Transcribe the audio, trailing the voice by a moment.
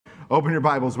Open your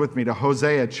Bibles with me to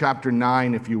Hosea chapter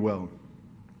 9, if you will.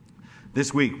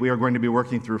 This week, we are going to be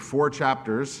working through 4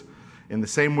 chapters in the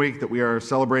same week that we are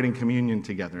celebrating communion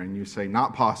together. And you say,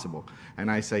 not possible. And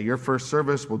I say, your first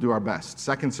service, we'll do our best.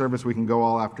 Second service, we can go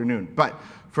all afternoon. But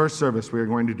first service, we are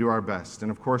going to do our best. And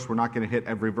of course, we're not going to hit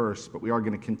every verse, but we are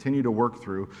going to continue to work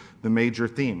through the major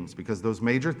themes, because those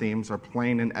major themes are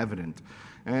plain and evident.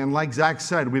 And like Zach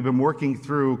said, we've been working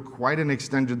through quite an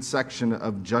extended section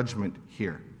of judgment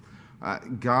here.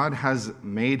 God has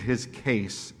made his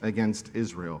case against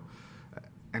Israel.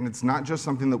 And it's not just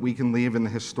something that we can leave in the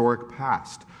historic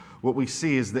past. What we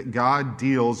see is that God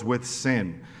deals with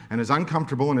sin. And as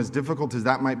uncomfortable and as difficult as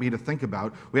that might be to think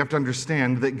about, we have to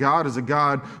understand that God is a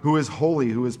God who is holy,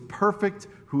 who is perfect,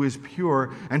 who is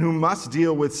pure, and who must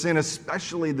deal with sin,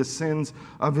 especially the sins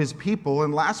of his people.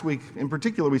 And last week, in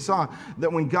particular, we saw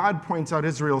that when God points out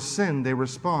Israel's sin, they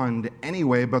respond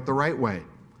anyway, but the right way.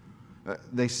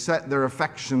 They set their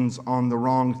affections on the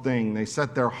wrong thing. They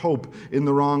set their hope in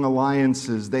the wrong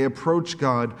alliances. They approach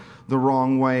God the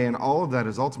wrong way. And all of that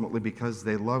is ultimately because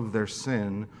they love their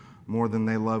sin more than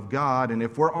they love God. And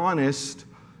if we're honest,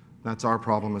 that's our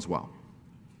problem as well.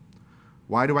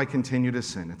 Why do I continue to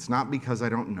sin? It's not because I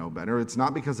don't know better. It's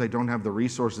not because I don't have the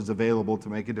resources available to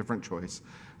make a different choice.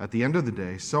 At the end of the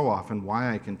day, so often,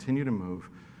 why I continue to move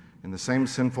in the same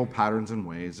sinful patterns and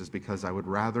ways is because I would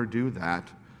rather do that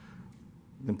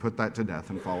than put that to death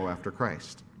and follow after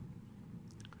Christ.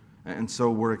 And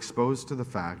so we're exposed to the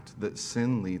fact that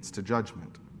sin leads to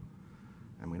judgment.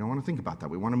 And we don't want to think about that.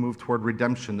 We want to move toward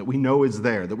redemption that we know is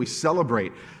there, that we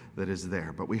celebrate that is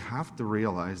there. But we have to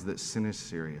realize that sin is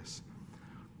serious.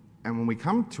 And when we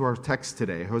come to our text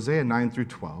today, Hosea 9 through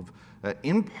 12,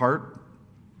 in part,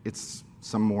 it's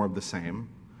some more of the same.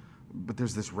 But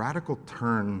there's this radical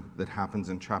turn that happens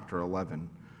in chapter 11,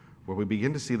 where we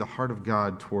begin to see the heart of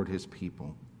God toward his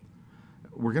people.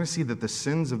 We're going to see that the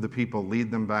sins of the people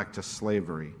lead them back to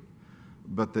slavery,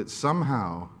 but that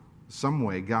somehow, some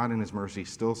way, God in his mercy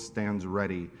still stands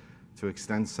ready to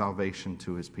extend salvation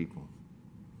to his people.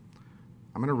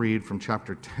 I'm going to read from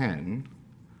chapter 10,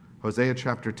 Hosea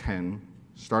chapter 10,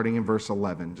 starting in verse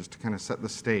 11, just to kind of set the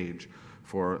stage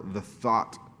for the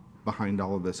thought behind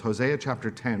all of this. Hosea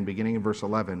chapter 10, beginning in verse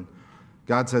 11,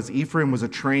 God says, Ephraim was a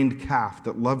trained calf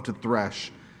that loved to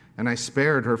thresh, and I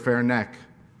spared her fair neck,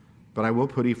 but I will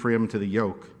put Ephraim to the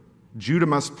yoke. Judah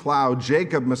must plow,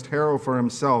 Jacob must harrow for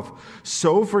himself.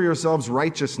 Sow for yourselves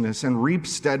righteousness and reap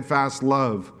steadfast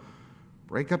love.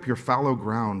 Break up your fallow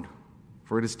ground,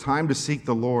 for it is time to seek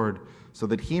the Lord, so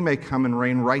that he may come and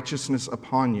rain righteousness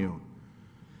upon you.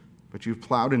 But you've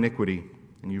plowed iniquity,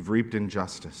 and you've reaped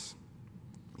injustice.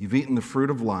 You've eaten the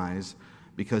fruit of lies,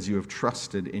 because you have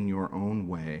trusted in your own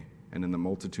way and in the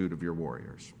multitude of your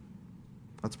warriors.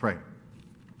 Let's pray.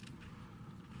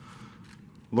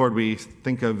 Lord, we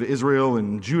think of Israel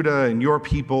and Judah and your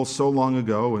people so long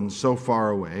ago and so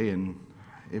far away, and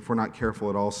if we're not careful,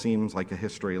 it all seems like a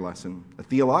history lesson, a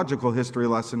theological history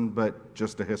lesson, but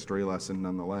just a history lesson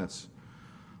nonetheless.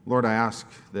 Lord, I ask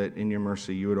that in your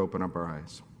mercy you would open up our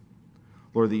eyes.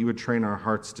 Lord, that you would train our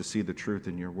hearts to see the truth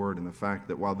in your word and the fact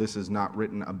that while this is not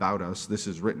written about us, this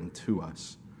is written to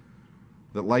us.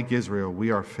 That like Israel,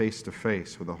 we are face to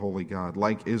face with a holy God.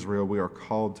 Like Israel, we are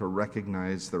called to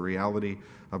recognize the reality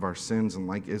of our sins. And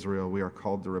like Israel, we are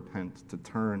called to repent, to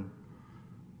turn,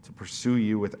 to pursue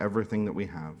you with everything that we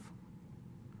have.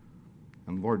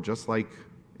 And Lord, just like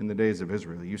in the days of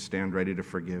Israel, you stand ready to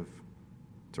forgive,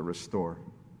 to restore,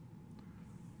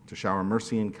 to shower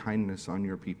mercy and kindness on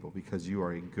your people, because you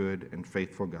are a good and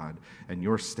faithful God, and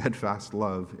your steadfast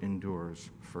love endures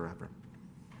forever.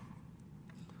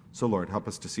 So, Lord, help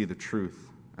us to see the truth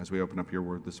as we open up your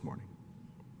word this morning.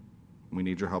 We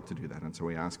need your help to do that, and so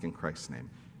we ask in Christ's name.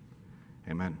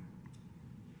 Amen.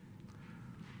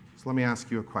 So let me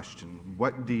ask you a question.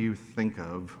 What do you think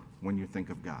of when you think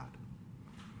of God?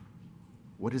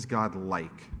 What is God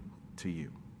like to you?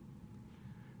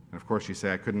 And of course, you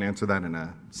say, I couldn't answer that in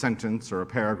a sentence or a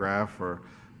paragraph, or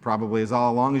probably as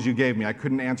long as you gave me. I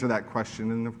couldn't answer that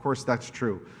question, and of course, that's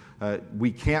true.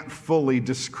 We can't fully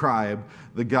describe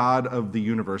the God of the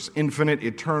universe, infinite,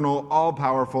 eternal,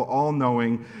 all-powerful,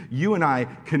 all-knowing. You and I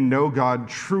can know God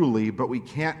truly, but we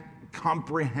can't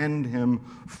comprehend him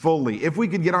fully. If we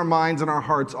could get our minds and our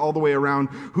hearts all the way around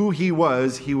who he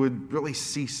was, he would really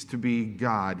cease to be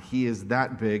God. He is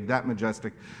that big, that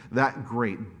majestic, that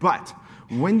great. But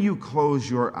when you close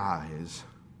your eyes,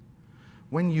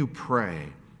 when you pray,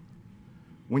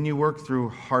 when you work through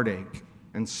heartache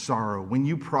and sorrow, when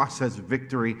you process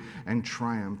victory and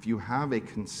triumph, you have a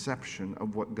conception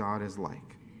of what God is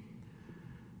like.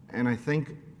 And I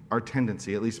think our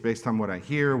tendency, at least based on what I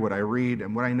hear, what I read,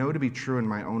 and what I know to be true in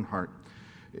my own heart,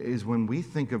 is when we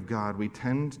think of God, we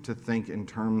tend to think in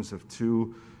terms of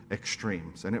two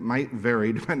extremes. And it might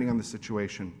vary depending on the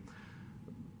situation.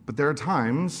 But there are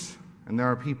times, and there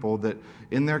are people that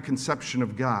in their conception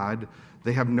of God,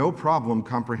 they have no problem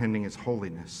comprehending His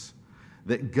holiness.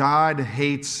 That God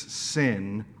hates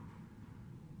sin,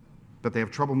 but they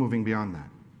have trouble moving beyond that.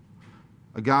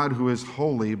 A God who is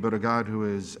holy, but a God who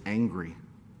is angry,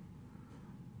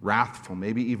 wrathful,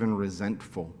 maybe even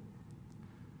resentful.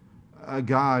 A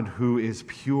God who is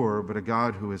pure, but a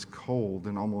God who is cold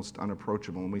and almost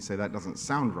unapproachable. And we say that doesn't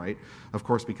sound right, of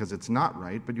course, because it's not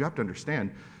right, but you have to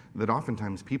understand that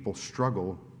oftentimes people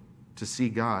struggle to see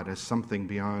God as something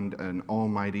beyond an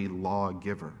almighty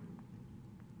lawgiver.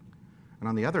 And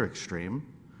on the other extreme,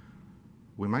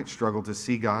 we might struggle to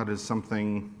see God as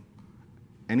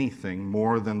anything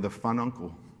more than the fun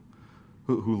uncle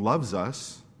who loves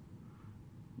us,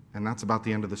 and that's about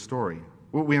the end of the story.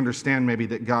 We understand maybe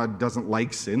that God doesn't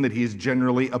like sin, that He is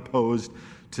generally opposed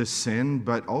to sin,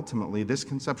 but ultimately this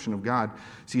conception of God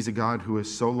sees a God who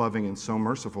is so loving and so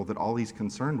merciful that all He's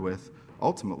concerned with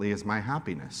ultimately is my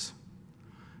happiness.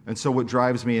 And so what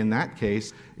drives me in that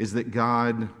case is that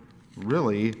God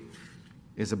really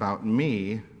is about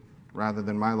me rather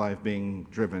than my life being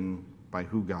driven by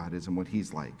who God is and what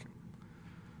He's like.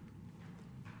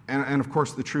 And of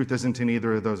course, the truth isn't in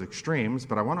either of those extremes,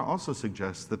 but I want to also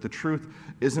suggest that the truth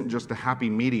isn't just a happy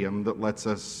medium that lets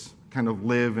us kind of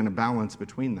live in a balance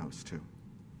between those two.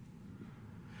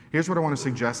 Here's what I want to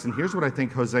suggest, and here's what I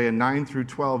think Hosea 9 through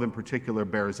 12 in particular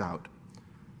bears out.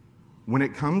 When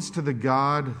it comes to the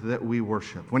God that we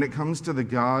worship, when it comes to the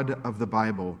God of the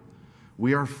Bible,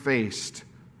 we are faced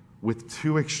with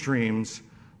two extremes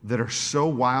that are so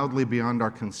wildly beyond our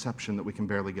conception that we can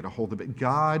barely get a hold of it.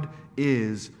 God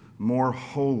is more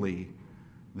holy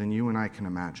than you and I can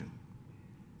imagine.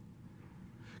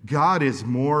 God is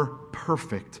more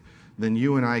perfect than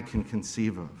you and I can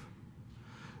conceive of.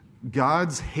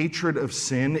 God's hatred of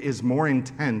sin is more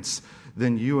intense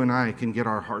than you and I can get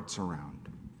our hearts around.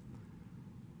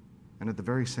 And at the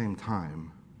very same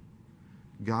time,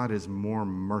 God is more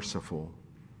merciful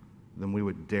than we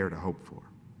would dare to hope for.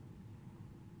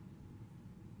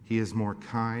 He is more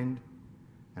kind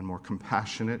and more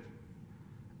compassionate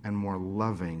and more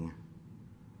loving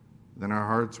than our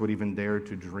hearts would even dare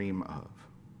to dream of.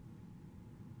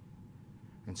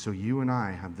 And so you and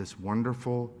I have this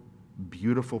wonderful,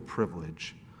 beautiful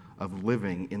privilege of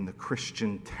living in the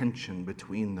Christian tension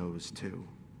between those two.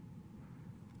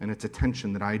 And it's a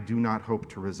tension that I do not hope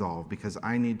to resolve because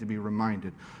I need to be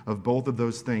reminded of both of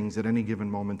those things at any given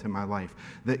moment in my life.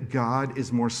 That God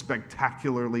is more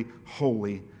spectacularly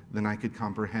holy than I could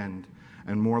comprehend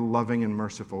and more loving and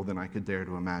merciful than I could dare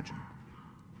to imagine.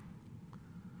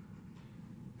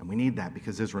 And we need that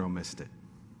because Israel missed it.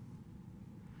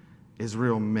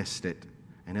 Israel missed it,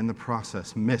 and in the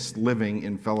process missed living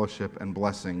in fellowship and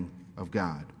blessing of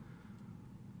God.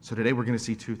 So today we're going to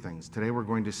see two things. Today we're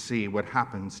going to see what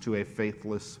happens to a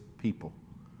faithless people.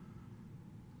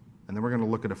 And then we're going to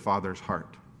look at a father's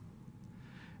heart.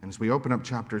 And as we open up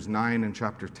chapters 9 and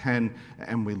chapter 10,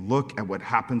 and we look at what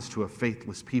happens to a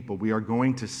faithless people, we are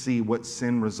going to see what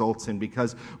sin results in.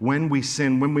 Because when we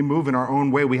sin, when we move in our own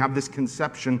way, we have this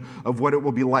conception of what it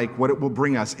will be like, what it will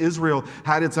bring us. Israel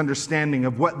had its understanding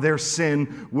of what their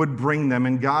sin would bring them,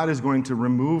 and God is going to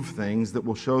remove things that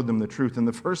will show them the truth. And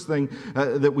the first thing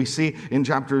that we see in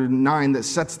chapter 9 that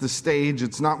sets the stage,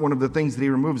 it's not one of the things that He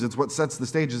removes, it's what sets the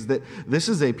stage, is that this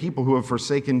is a people who have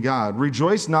forsaken God.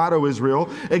 Rejoice not, O Israel.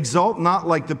 Exult not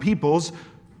like the peoples,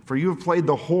 for you have played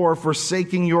the whore,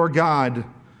 forsaking your God.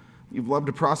 You've loved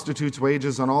a prostitute's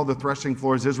wages on all the threshing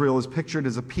floors. Israel is pictured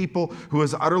as a people who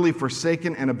has utterly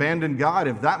forsaken and abandoned God.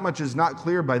 If that much is not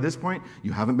clear by this point,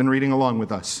 you haven't been reading along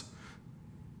with us.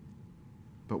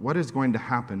 But what is going to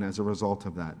happen as a result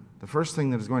of that? The first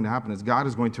thing that is going to happen is God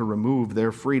is going to remove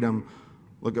their freedom.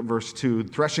 Look at verse 2.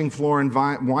 Threshing floor and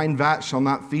wine vat shall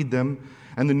not feed them,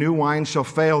 and the new wine shall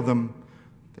fail them.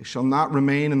 They shall not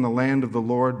remain in the land of the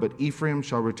Lord, but Ephraim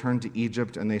shall return to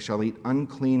Egypt, and they shall eat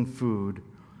unclean food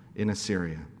in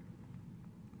Assyria.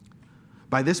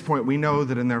 By this point, we know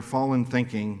that in their fallen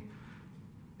thinking,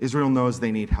 Israel knows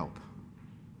they need help.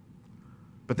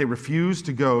 But they refuse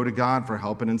to go to God for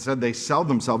help, and instead they sell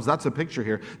themselves. That's a picture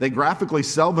here. They graphically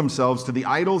sell themselves to the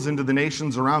idols and to the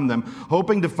nations around them,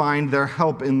 hoping to find their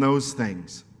help in those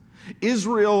things.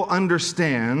 Israel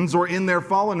understands, or in their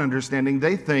fallen understanding,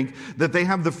 they think that they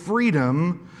have the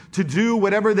freedom to do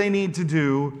whatever they need to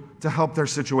do to help their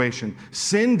situation.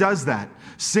 Sin does that.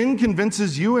 Sin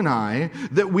convinces you and I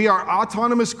that we are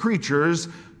autonomous creatures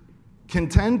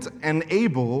content and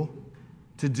able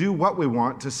to do what we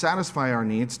want, to satisfy our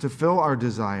needs, to fill our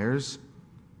desires.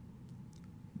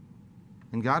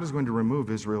 And God is going to remove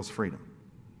Israel's freedom.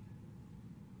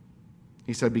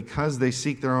 He said, because they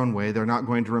seek their own way, they're not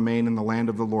going to remain in the land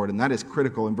of the Lord. And that is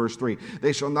critical in verse 3.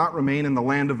 They shall not remain in the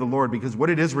land of the Lord, because what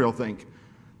did Israel think?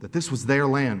 That this was their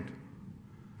land.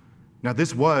 Now,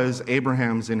 this was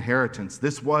Abraham's inheritance.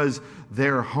 This was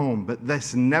their home, but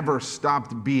this never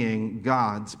stopped being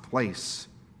God's place.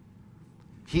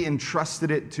 He entrusted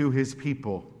it to his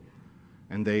people,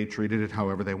 and they treated it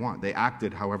however they want. They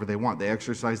acted however they want. They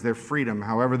exercised their freedom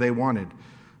however they wanted.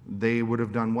 They would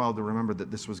have done well to remember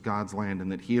that this was God's land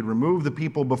and that he had removed the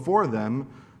people before them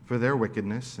for their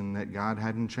wickedness and that God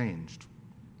hadn't changed.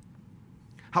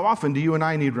 How often do you and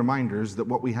I need reminders that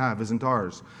what we have isn't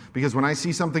ours? Because when I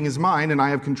see something as mine and I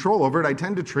have control over it, I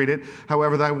tend to treat it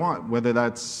however I want, whether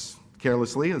that's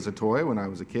carelessly as a toy when I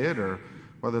was a kid or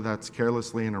whether that's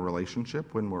carelessly in a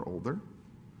relationship when we're older.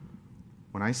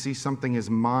 When I see something as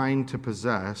mine to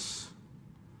possess,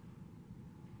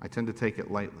 I tend to take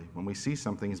it lightly. When we see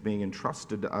something as being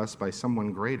entrusted to us by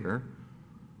someone greater,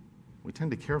 we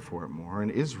tend to care for it more.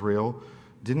 And Israel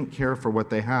didn't care for what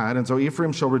they had. And so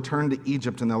Ephraim shall return to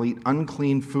Egypt, and they'll eat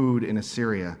unclean food in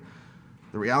Assyria.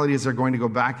 The reality is they're going to go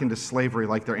back into slavery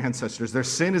like their ancestors. Their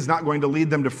sin is not going to lead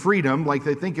them to freedom like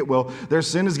they think it will. Their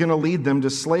sin is going to lead them to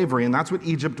slavery, and that's what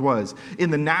Egypt was. In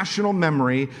the national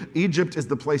memory, Egypt is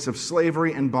the place of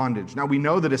slavery and bondage. Now, we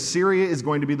know that Assyria is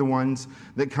going to be the ones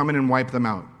that come in and wipe them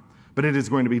out. But it is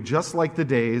going to be just like the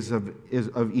days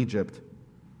of Egypt.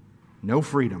 No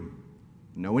freedom,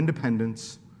 no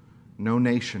independence, no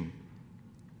nation.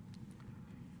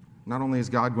 Not only is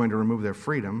God going to remove their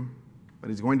freedom, but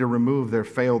he's going to remove their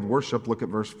failed worship. Look at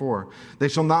verse 4. They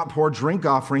shall not pour drink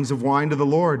offerings of wine to the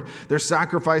Lord. Their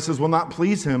sacrifices will not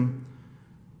please him.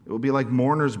 It will be like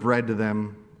mourner's bread to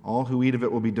them. All who eat of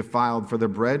it will be defiled, for their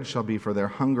bread shall be for their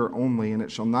hunger only, and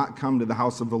it shall not come to the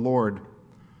house of the Lord.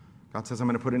 God says, I'm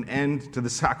going to put an end to the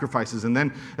sacrifices. And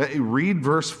then read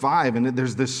verse 5, and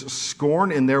there's this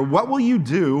scorn in there. What will you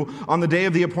do on the day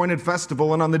of the appointed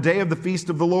festival and on the day of the feast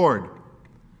of the Lord?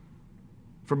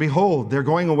 For behold, they're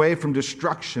going away from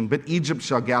destruction, but Egypt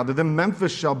shall gather them,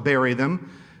 Memphis shall bury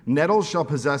them, nettles shall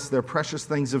possess their precious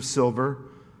things of silver,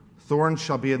 thorns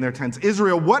shall be in their tents.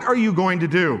 Israel, what are you going to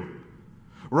do?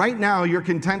 Right now, you're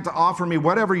content to offer me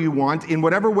whatever you want, in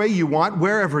whatever way you want,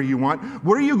 wherever you want.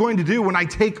 What are you going to do when I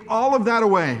take all of that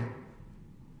away?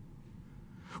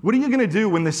 What are you going to do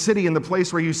when the city and the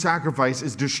place where you sacrifice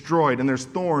is destroyed and there's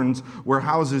thorns where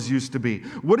houses used to be?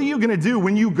 What are you going to do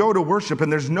when you go to worship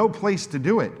and there's no place to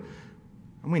do it?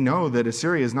 And we know that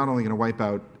Assyria is not only going to wipe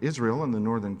out Israel and the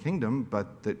northern kingdom,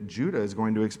 but that Judah is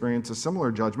going to experience a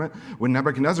similar judgment when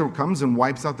Nebuchadnezzar comes and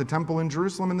wipes out the temple in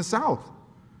Jerusalem in the south.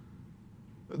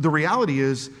 The reality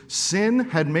is, sin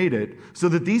had made it so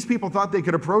that these people thought they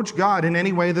could approach God in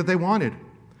any way that they wanted.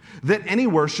 That any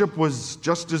worship was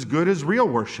just as good as real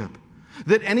worship.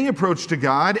 That any approach to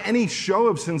God, any show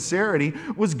of sincerity,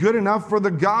 was good enough for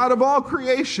the God of all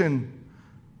creation.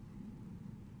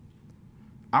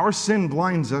 Our sin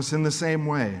blinds us in the same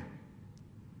way.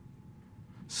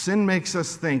 Sin makes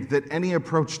us think that any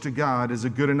approach to God is a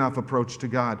good enough approach to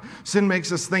God. Sin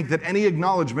makes us think that any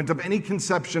acknowledgement of any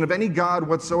conception of any God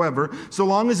whatsoever, so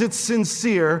long as it's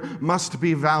sincere, must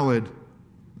be valid.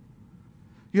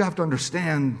 You have to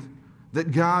understand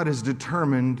that God is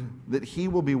determined that he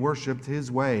will be worshiped his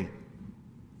way.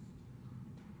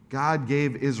 God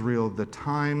gave Israel the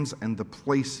times and the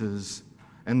places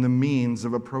and the means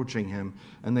of approaching him,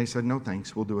 and they said, no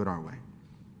thanks, we'll do it our way.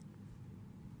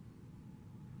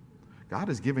 God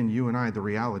has given you and I the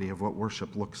reality of what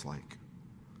worship looks like.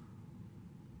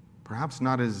 Perhaps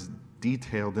not as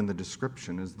detailed in the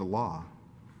description as the law,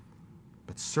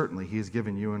 but certainly he has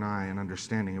given you and I an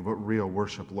understanding of what real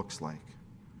worship looks like.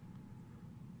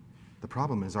 The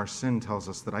problem is our sin tells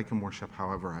us that I can worship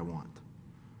however I want.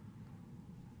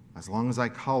 As long as I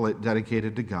call it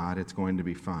dedicated to God, it's going to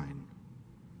be fine.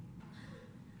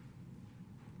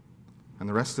 And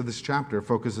the rest of this chapter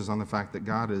focuses on the fact that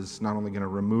God is not only going to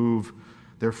remove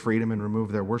their freedom and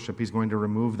remove their worship, he's going to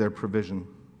remove their provision.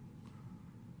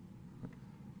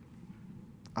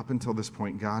 Up until this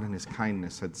point, God in his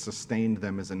kindness had sustained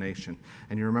them as a nation.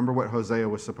 And you remember what Hosea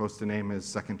was supposed to name his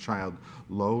second child?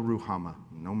 Lo Ruhama,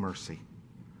 no mercy.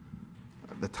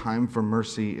 The time for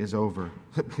mercy is over.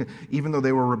 Even though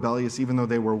they were rebellious, even though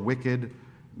they were wicked,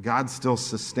 God still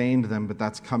sustained them, but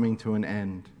that's coming to an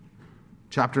end.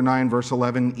 Chapter 9, verse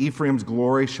 11, Ephraim's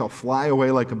glory shall fly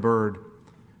away like a bird.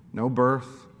 No birth,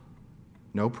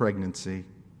 no pregnancy,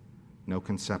 no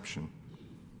conception.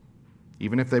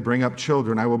 Even if they bring up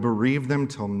children, I will bereave them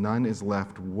till none is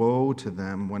left. Woe to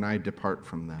them when I depart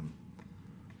from them.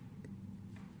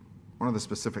 One of the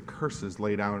specific curses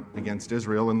laid out against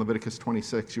Israel in Leviticus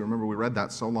 26, you remember we read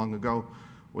that so long ago,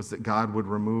 was that God would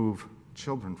remove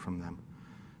children from them.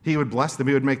 He would bless them,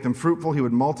 he would make them fruitful, he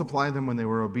would multiply them when they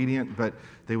were obedient, but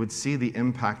they would see the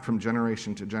impact from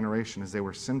generation to generation as they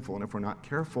were sinful. And if we're not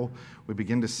careful, we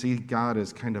begin to see God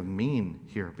as kind of mean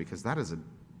here, because that's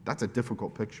a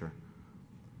difficult picture.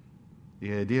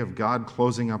 The idea of God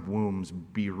closing up wombs,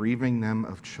 bereaving them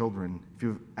of children. If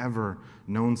you've ever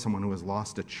known someone who has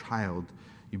lost a child,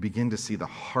 you begin to see the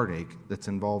heartache that's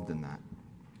involved in that.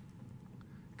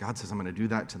 God says, I'm going to do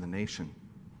that to the nation.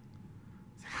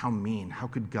 How mean? How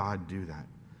could God do that?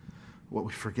 What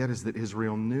we forget is that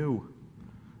Israel knew.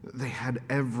 They had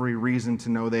every reason to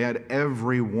know. They had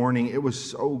every warning. It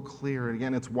was so clear. And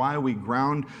again, it's why we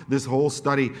ground this whole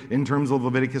study in terms of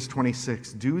Leviticus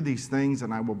 26. Do these things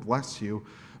and I will bless you.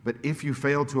 But if you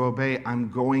fail to obey,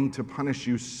 I'm going to punish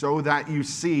you, so that you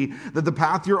see that the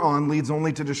path you're on leads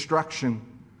only to destruction.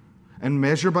 And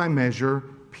measure by measure,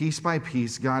 piece by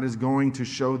piece, God is going to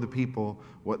show the people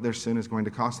what their sin is going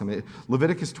to cost them.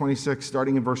 Leviticus 26,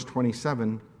 starting in verse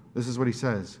 27, this is what he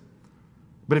says.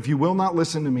 But if you will not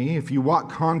listen to me, if you walk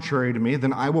contrary to me,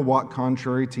 then I will walk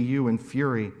contrary to you in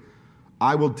fury.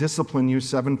 I will discipline you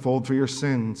sevenfold for your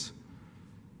sins.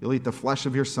 You'll eat the flesh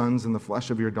of your sons and the flesh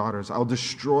of your daughters. I'll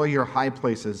destroy your high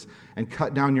places and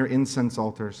cut down your incense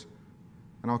altars.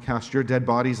 And I'll cast your dead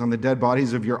bodies on the dead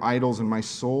bodies of your idols, and my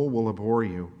soul will abhor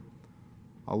you.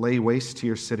 I'll lay waste to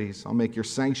your cities. I'll make your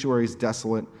sanctuaries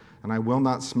desolate, and I will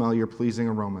not smell your pleasing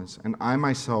aromas. And I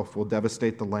myself will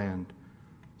devastate the land,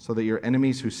 so that your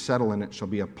enemies who settle in it shall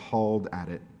be appalled at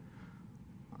it.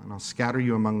 And I'll scatter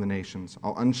you among the nations.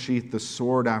 I'll unsheath the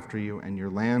sword after you, and your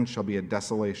land shall be a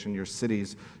desolation. Your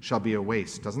cities shall be a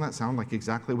waste. Doesn't that sound like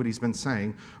exactly what he's been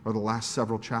saying over the last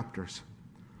several chapters?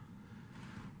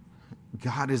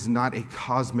 God is not a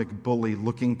cosmic bully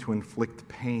looking to inflict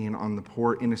pain on the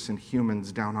poor innocent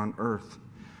humans down on earth.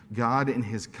 God in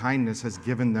his kindness has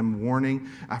given them warning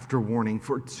after warning.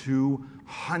 For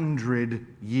 200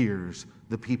 years,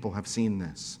 the people have seen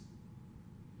this.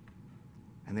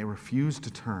 And they refuse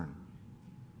to turn.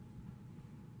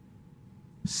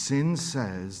 Sin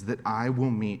says that I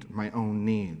will meet my own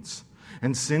needs.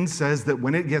 And sin says that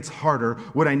when it gets harder,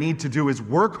 what I need to do is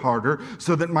work harder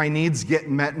so that my needs get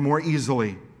met more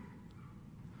easily.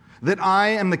 That I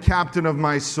am the captain of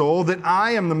my soul, that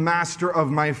I am the master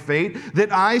of my fate,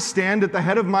 that I stand at the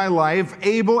head of my life,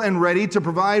 able and ready to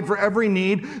provide for every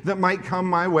need that might come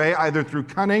my way, either through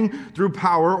cunning, through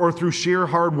power, or through sheer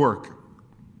hard work.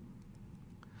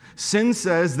 Sin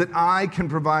says that I can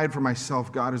provide for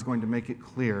myself. God is going to make it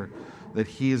clear that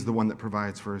he is the one that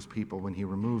provides for his people when he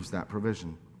removes that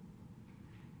provision.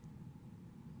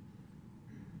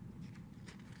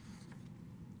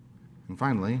 And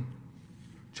finally,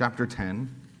 chapter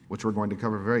 10, which we're going to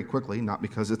cover very quickly, not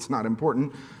because it's not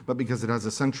important, but because it has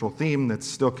a central theme that's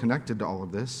still connected to all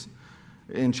of this.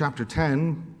 In chapter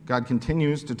 10, God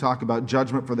continues to talk about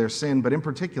judgment for their sin, but in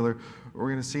particular, we're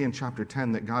going to see in chapter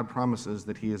 10 that God promises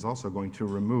that he is also going to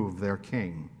remove their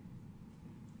king.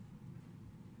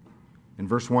 In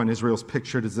verse 1, Israel's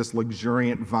pictured as this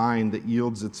luxuriant vine that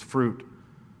yields its fruit.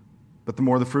 But the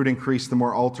more the fruit increased, the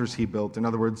more altars he built. In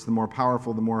other words, the more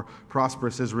powerful, the more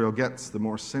prosperous Israel gets, the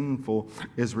more sinful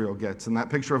Israel gets. And that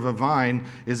picture of a vine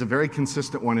is a very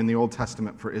consistent one in the Old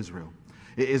Testament for Israel.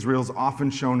 Israel's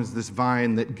often shown as this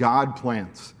vine that God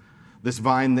plants, this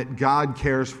vine that God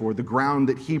cares for, the ground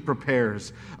that he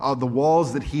prepares, the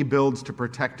walls that he builds to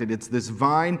protect it. It's this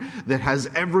vine that has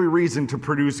every reason to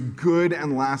produce good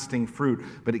and lasting fruit,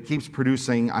 but it keeps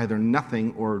producing either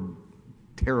nothing or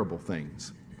terrible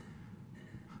things.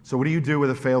 So what do you do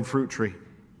with a failed fruit tree?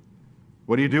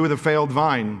 What do you do with a failed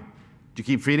vine? Do you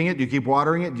keep feeding it? Do you keep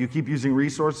watering it? Do you keep using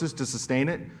resources to sustain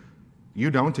it?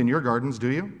 You don't in your gardens, do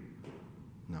you?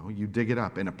 No, you dig it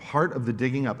up. And a part of the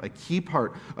digging up, a key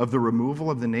part of the removal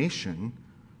of the nation,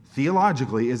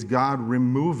 theologically, is God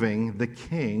removing the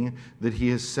king that he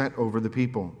has set over the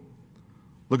people.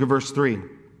 Look at verse 3.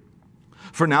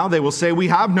 For now they will say, we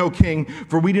have no king,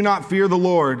 for we do not fear the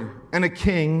Lord. And a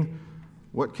king,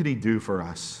 what could he do for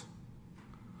us?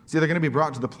 See, they're going to be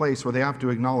brought to the place where they have to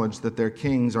acknowledge that their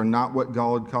kings are not what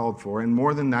God called for. And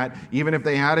more than that, even if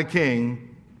they had a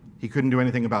king, he couldn't do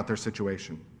anything about their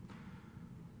situation.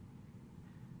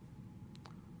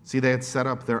 See, they had set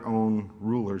up their own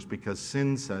rulers because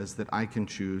sin says that I can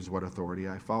choose what authority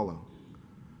I follow.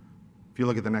 If you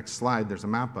look at the next slide, there's a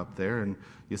map up there, and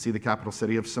you see the capital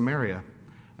city of Samaria.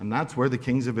 And that's where the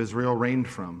kings of Israel reigned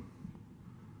from.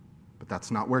 But that's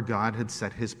not where God had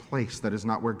set his place. That is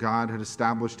not where God had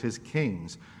established his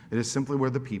kings. It is simply where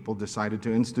the people decided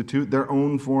to institute their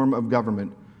own form of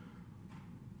government.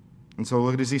 And so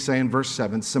what does he say in verse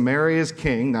 7? Samaria's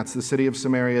king, that's the city of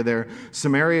Samaria there,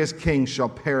 Samaria's king shall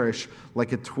perish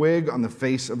like a twig on the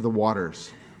face of the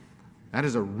waters. That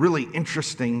is a really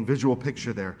interesting visual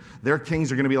picture there. Their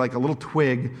kings are going to be like a little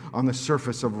twig on the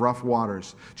surface of rough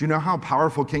waters. Do you know how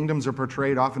powerful kingdoms are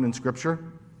portrayed often in Scripture?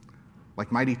 Like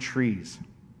mighty trees.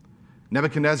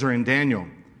 Nebuchadnezzar in Daniel,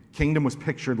 kingdom was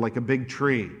pictured like a big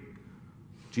tree.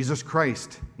 Jesus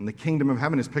Christ in the kingdom of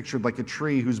heaven is pictured like a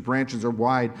tree whose branches are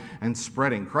wide and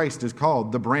spreading. Christ is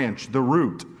called the branch, the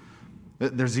root.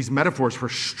 There's these metaphors for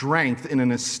strength in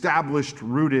an established,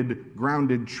 rooted,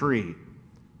 grounded tree.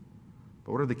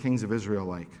 But what are the kings of Israel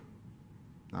like?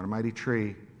 Not a mighty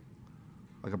tree,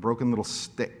 like a broken little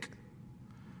stick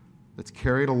that's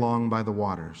carried along by the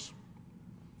waters.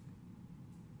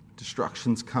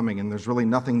 Destruction's coming, and there's really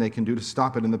nothing they can do to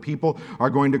stop it. And the people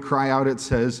are going to cry out, it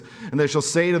says, and they shall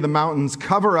say to the mountains,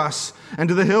 cover us, and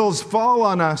to the hills, fall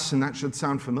on us. And that should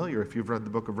sound familiar if you've read the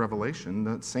book of Revelation.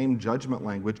 That same judgment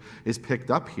language is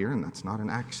picked up here, and that's not an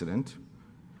accident.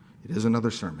 It is another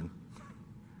sermon.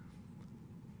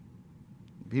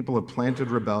 People have planted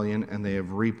rebellion, and they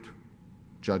have reaped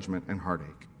judgment and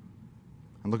heartache.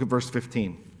 And look at verse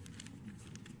 15.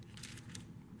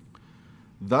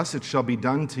 Thus it shall be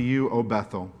done to you, O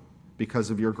Bethel, because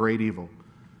of your great evil.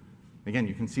 Again,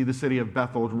 you can see the city of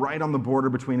Bethel right on the border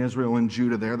between Israel and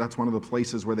Judah there. That's one of the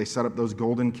places where they set up those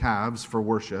golden calves for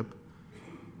worship.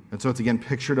 And so it's again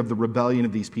pictured of the rebellion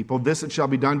of these people. This it shall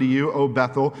be done to you, O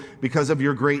Bethel, because of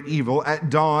your great evil.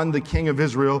 At dawn, the king of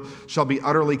Israel shall be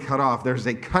utterly cut off. There's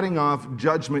a cutting off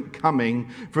judgment coming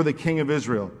for the king of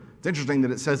Israel. It's interesting that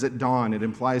it says at dawn. It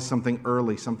implies something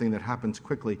early, something that happens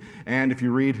quickly. And if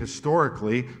you read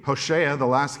historically, Hoshea, the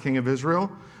last king of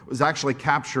Israel, was actually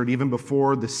captured even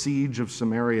before the siege of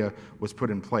Samaria was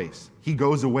put in place. He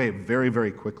goes away very,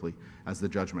 very quickly as the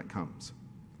judgment comes.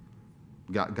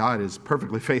 God is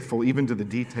perfectly faithful even to the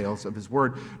details of his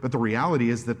word. But the reality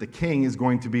is that the king is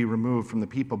going to be removed from the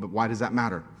people. But why does that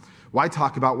matter?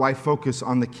 Why focus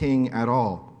on the king at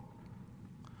all?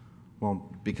 Well,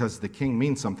 because the king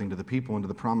means something to the people and to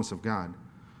the promise of God.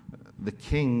 The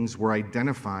kings were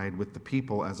identified with the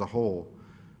people as a whole.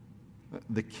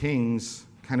 The kings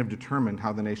kind of determined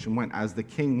how the nation went. As the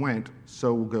king went,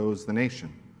 so goes the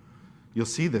nation. You'll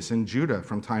see this in Judah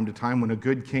from time to time when a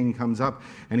good king comes up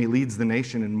and he leads the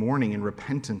nation in mourning and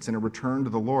repentance and a return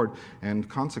to the Lord, and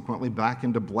consequently back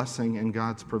into blessing and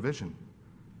God's provision.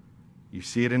 You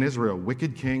see it in Israel,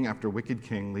 wicked king after wicked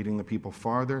king leading the people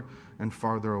farther and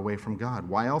farther away from God.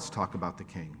 Why else talk about the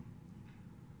king?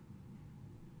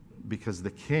 Because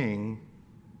the king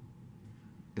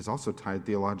is also tied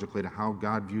theologically to how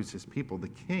God views his people. The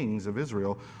kings of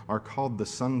Israel are called the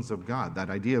sons of God. That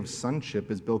idea of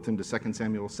sonship is built into 2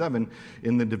 Samuel 7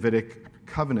 in the Davidic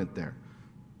covenant there.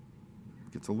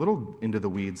 It gets a little into the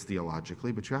weeds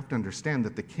theologically, but you have to understand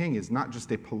that the king is not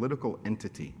just a political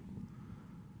entity.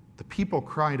 The people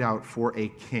cried out for a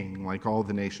king like all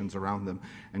the nations around them.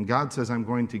 And God says, I'm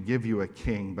going to give you a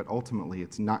king, but ultimately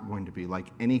it's not going to be like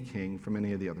any king from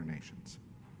any of the other nations.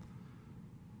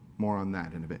 More on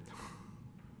that in a bit.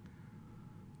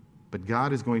 But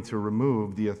God is going to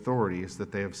remove the authorities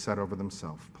that they have set over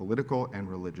themselves, political and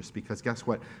religious, because guess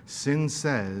what? Sin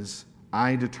says,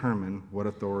 I determine what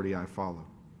authority I follow.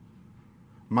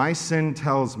 My sin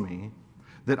tells me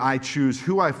that I choose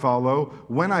who I follow,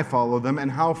 when I follow them,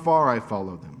 and how far I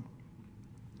follow them.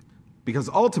 Because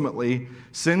ultimately,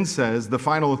 sin says the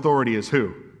final authority is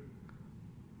who?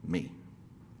 Me.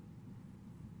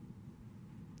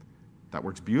 That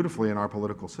works beautifully in our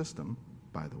political system,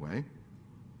 by the way,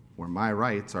 where my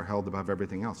rights are held above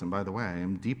everything else. And by the way, I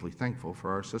am deeply thankful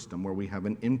for our system where we have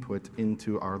an input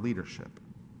into our leadership.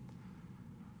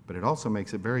 But it also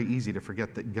makes it very easy to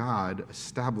forget that God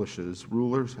establishes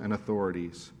rulers and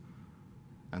authorities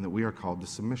and that we are called to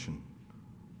submission.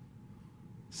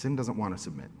 Sin doesn't want to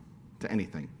submit to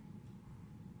anything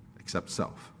except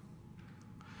self.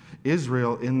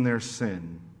 Israel, in their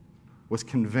sin, was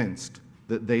convinced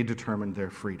that they determined their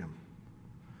freedom,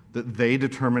 that they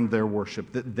determined their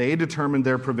worship, that they determined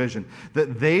their provision,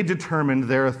 that they determined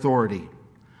their authority.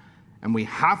 And we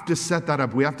have to set that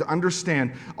up. We have to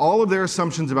understand all of their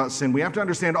assumptions about sin. We have to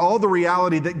understand all the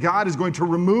reality that God is going to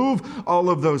remove all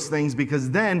of those things,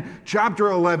 because then chapter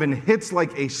 11 hits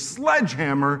like a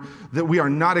sledgehammer that we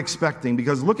are not expecting.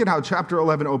 Because look at how chapter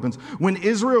 11 opens. When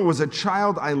Israel was a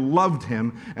child, I loved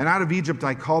him, and out of Egypt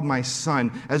I called my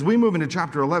son. As we move into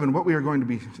chapter 11, what we are going to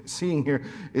be seeing here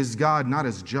is God not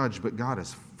as judge, but God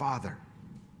as father.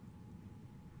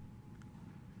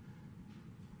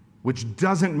 which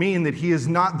doesn't mean that he is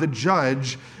not the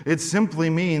judge. It simply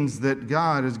means that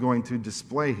God is going to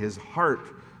display his heart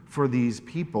for these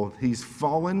people, these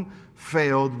fallen,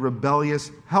 failed,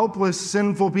 rebellious, helpless,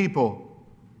 sinful people.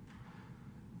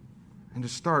 And to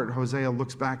start, Hosea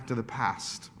looks back to the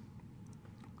past.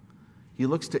 He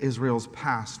looks to Israel's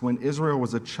past. When Israel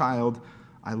was a child,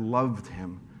 I loved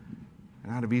him.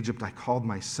 And out of Egypt, I called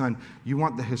my son. You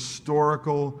want the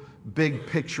historical, big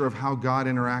picture of how God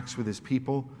interacts with his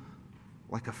people?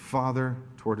 Like a father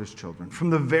toward his children. From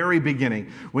the very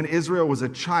beginning, when Israel was a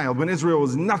child, when Israel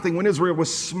was nothing, when Israel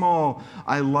was small,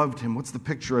 I loved him. What's the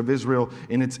picture of Israel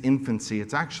in its infancy?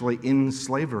 It's actually in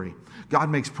slavery. God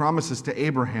makes promises to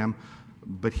Abraham,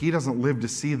 but he doesn't live to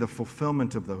see the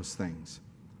fulfillment of those things.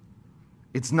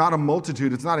 It's not a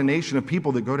multitude, it's not a nation of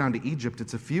people that go down to Egypt.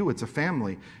 It's a few, it's a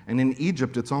family. And in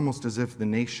Egypt, it's almost as if the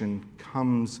nation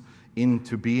comes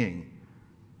into being.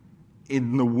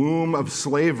 In the womb of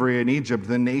slavery in Egypt,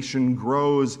 the nation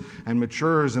grows and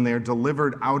matures, and they are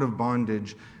delivered out of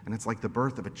bondage. And it's like the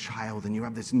birth of a child, and you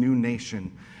have this new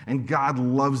nation. And God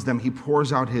loves them. He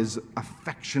pours out his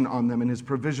affection on them and his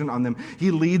provision on them.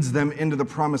 He leads them into the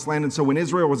promised land. And so when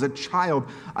Israel was a child,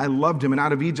 I loved him. And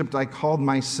out of Egypt, I called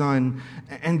my son.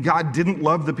 And God didn't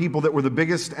love the people that were the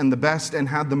biggest and the best and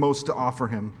had the most to offer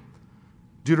him.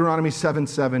 Deuteronomy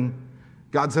 7:7.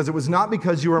 God says, it was not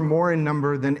because you are more in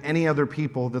number than any other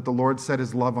people that the Lord set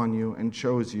his love on you and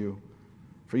chose you,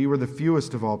 for you were the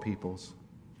fewest of all peoples.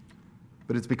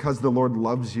 But it's because the Lord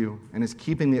loves you and is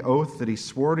keeping the oath that he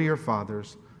swore to your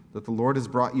fathers, that the Lord has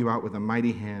brought you out with a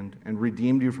mighty hand and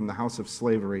redeemed you from the house of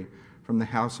slavery, from the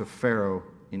house of Pharaoh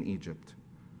in Egypt.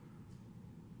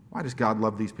 Why does God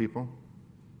love these people?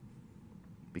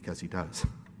 Because he does.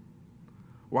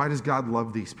 Why does God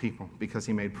love these people? Because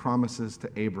he made promises to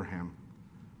Abraham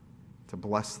to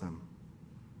bless them,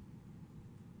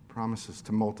 promises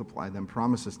to multiply them,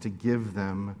 promises to give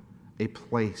them a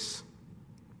place.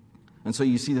 And so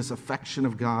you see this affection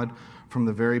of God from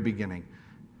the very beginning.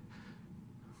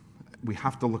 We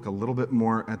have to look a little bit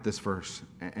more at this verse,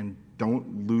 and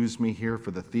don't lose me here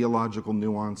for the theological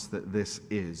nuance that this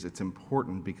is. It's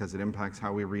important because it impacts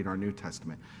how we read our New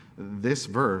Testament. This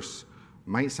verse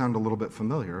might sound a little bit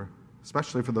familiar,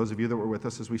 especially for those of you that were with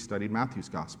us as we studied Matthew's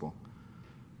gospel.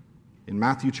 In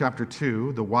Matthew chapter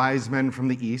 2, the wise men from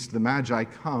the east, the Magi,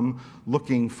 come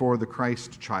looking for the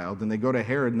Christ child. And they go to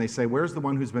Herod and they say, where's the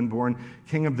one who's been born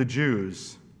King of the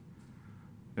Jews?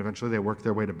 And eventually they work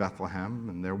their way to Bethlehem,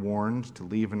 and they're warned to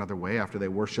leave another way after they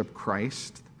worship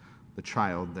Christ, the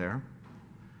child there.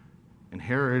 And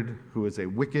Herod, who is a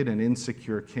wicked and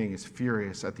insecure king, is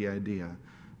furious at the idea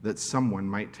that someone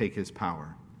might take his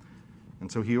power.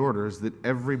 And so he orders that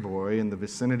every boy in the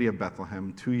vicinity of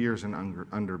Bethlehem, 2 years and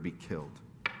under, be killed.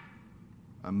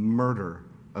 A murder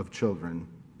of children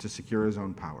to secure his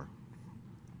own power.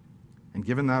 And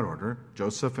given that order,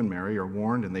 Joseph and Mary are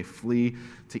warned, and they flee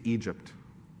to Egypt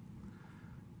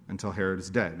until Herod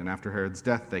is dead. And after Herod's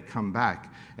death, they come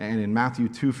back. And in Matthew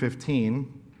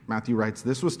 2:15, Matthew writes,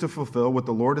 this was to fulfill what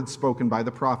the Lord had spoken by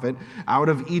the prophet, out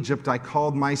of Egypt I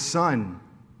called my son.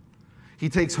 He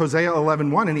takes Hosea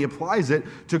 11:1 and he applies it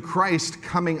to Christ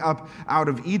coming up out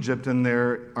of Egypt. And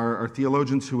there are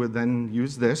theologians who would then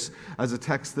use this as a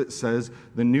text that says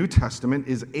the New Testament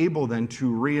is able then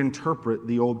to reinterpret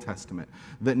the Old Testament.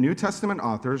 That New Testament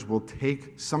authors will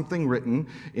take something written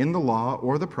in the law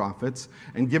or the prophets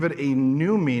and give it a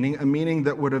new meaning, a meaning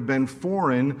that would have been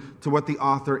foreign to what the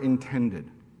author intended.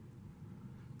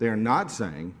 They are not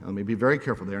saying, let me be very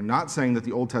careful, they are not saying that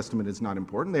the Old Testament is not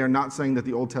important. They are not saying that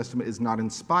the Old Testament is not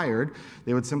inspired.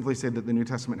 They would simply say that the New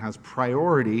Testament has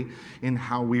priority in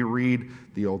how we read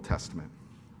the Old Testament.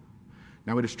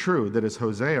 Now, it is true that as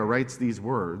Hosea writes these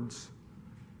words,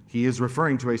 he is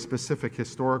referring to a specific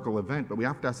historical event, but we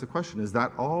have to ask the question, is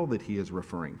that all that he is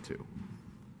referring to?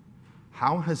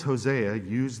 How has Hosea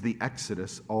used the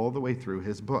Exodus all the way through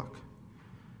his book?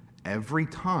 Every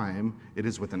time it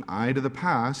is with an eye to the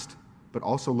past, but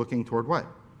also looking toward what?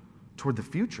 Toward the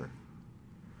future.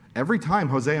 Every time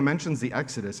Hosea mentions the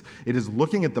Exodus, it is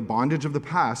looking at the bondage of the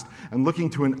past and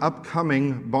looking to an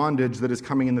upcoming bondage that is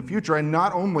coming in the future, and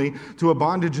not only to a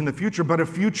bondage in the future, but a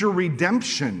future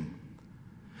redemption.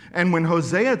 And when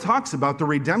Hosea talks about the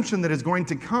redemption that is going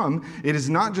to come, it is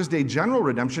not just a general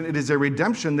redemption, it is a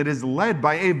redemption that is led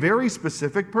by a very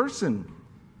specific person.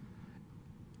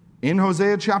 In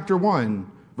Hosea chapter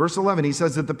 1, verse 11, he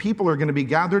says that the people are going to be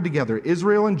gathered together,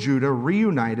 Israel and Judah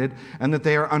reunited, and that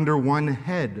they are under one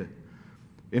head.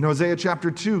 In Hosea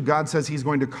chapter 2, God says he's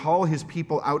going to call his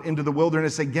people out into the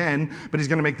wilderness again, but he's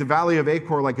going to make the valley of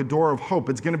Achor like a door of hope.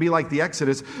 It's going to be like the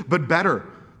Exodus, but better.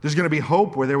 There's going to be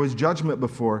hope where there was judgment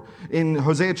before. In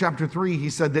Hosea chapter 3, he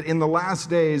said that in the last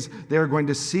days, they are going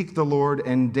to seek the Lord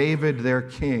and David their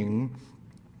king,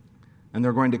 and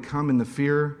they're going to come in the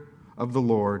fear of the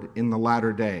Lord in the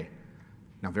latter day.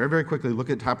 Now, very, very quickly,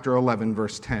 look at chapter 11,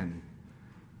 verse 10.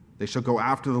 They shall go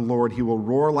after the Lord. He will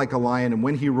roar like a lion, and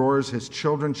when he roars, his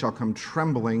children shall come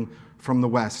trembling from the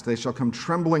west. They shall come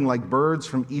trembling like birds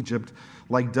from Egypt,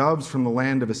 like doves from the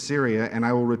land of Assyria, and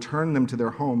I will return them to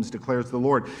their homes, declares the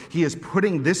Lord. He is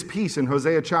putting this piece in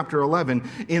Hosea chapter 11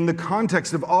 in the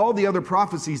context of all the other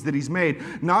prophecies that he's made,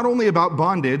 not only about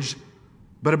bondage,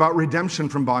 but about redemption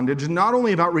from bondage. And not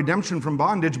only about redemption from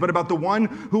bondage, but about the one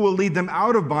who will lead them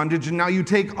out of bondage. And now you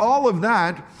take all of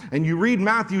that and you read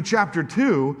Matthew chapter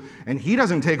 2, and he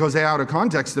doesn't take Hosea out of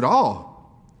context at all.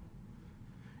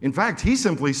 In fact, he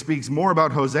simply speaks more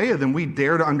about Hosea than we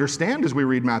dare to understand as we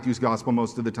read Matthew's gospel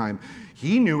most of the time.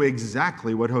 He knew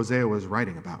exactly what Hosea was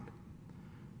writing about.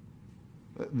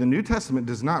 The New Testament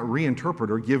does not reinterpret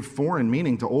or give foreign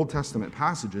meaning to Old Testament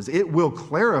passages. It will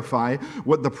clarify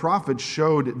what the prophets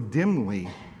showed dimly.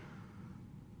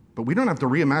 But we don't have to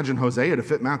reimagine Hosea to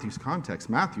fit Matthew's context.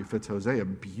 Matthew fits Hosea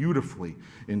beautifully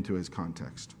into his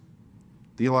context.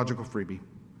 Theological freebie.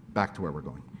 Back to where we're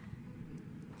going.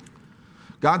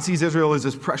 God sees Israel as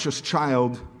his precious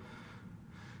child.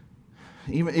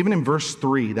 Even in verse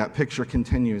 3, that picture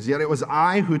continues. Yet it was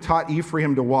I who taught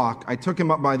Ephraim to walk. I took him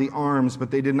up by the arms,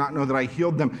 but they did not know that I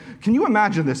healed them. Can you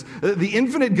imagine this? The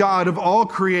infinite God of all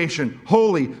creation,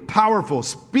 holy, powerful,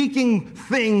 speaking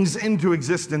things into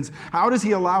existence. How does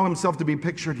he allow himself to be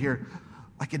pictured here?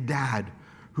 Like a dad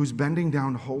who's bending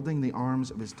down, holding the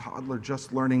arms of his toddler,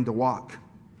 just learning to walk.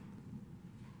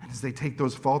 As they take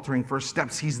those faltering first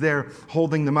steps, he's there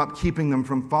holding them up, keeping them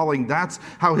from falling. That's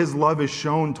how his love is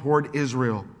shown toward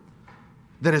Israel.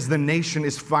 That as the nation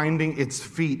is finding its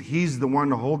feet, he's the one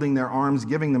holding their arms,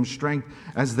 giving them strength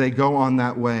as they go on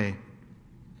that way.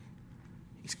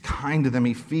 He's kind to them,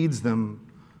 he feeds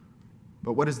them.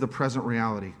 But what is the present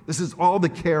reality? This is all the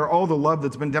care, all the love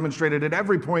that's been demonstrated at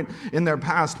every point in their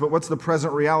past. But what's the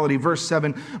present reality? Verse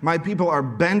 7, my people are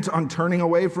bent on turning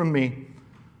away from me.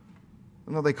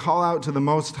 And though they call out to the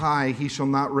Most High, he shall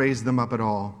not raise them up at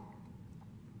all.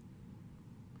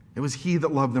 It was he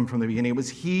that loved them from the beginning. It was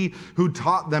he who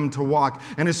taught them to walk.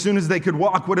 And as soon as they could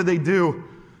walk, what did they do?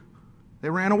 They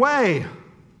ran away.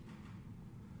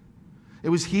 It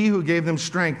was he who gave them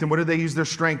strength. And what did they use their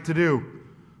strength to do?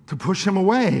 To push him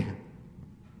away.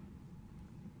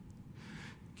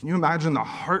 Can you imagine the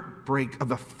heartbreak of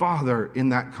the father in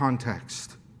that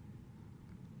context?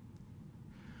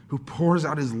 Who pours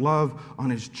out his love on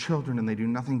his children, and they do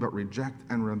nothing but reject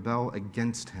and rebel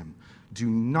against him. Do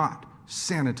not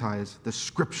sanitize the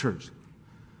scriptures.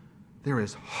 There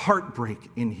is heartbreak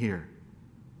in here.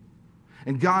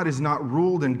 And God is not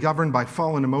ruled and governed by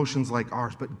fallen emotions like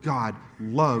ours, but God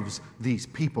loves these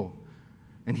people.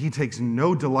 And he takes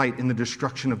no delight in the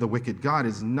destruction of the wicked. God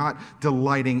is not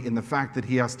delighting in the fact that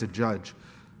he has to judge.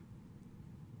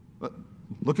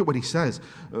 Look at what he says.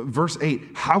 Verse 8,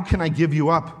 how can I give you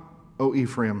up, O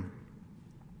Ephraim?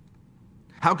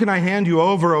 How can I hand you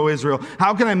over, O Israel?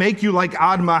 How can I make you like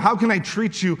Admah? How can I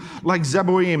treat you like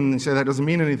Zeboim? And they say that doesn't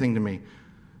mean anything to me.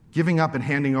 Giving up and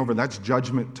handing over, that's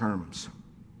judgment terms.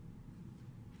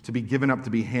 To be given up, to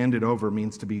be handed over,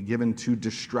 means to be given to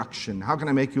destruction. How can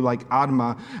I make you like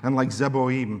Admah and like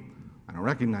Zeboim? I don't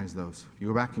recognize those. If you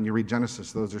go back and you read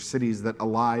Genesis, those are cities that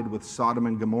allied with Sodom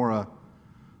and Gomorrah.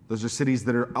 Those are cities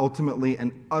that are ultimately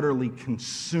and utterly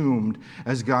consumed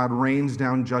as God rains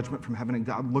down judgment from heaven. And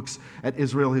God looks at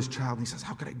Israel, his child, and he says,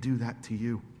 how could I do that to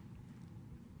you?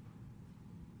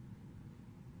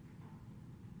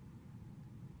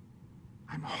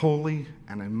 I'm holy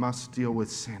and I must deal with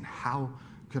sin. How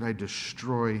could I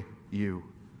destroy you,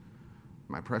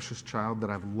 my precious child that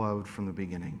I've loved from the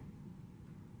beginning?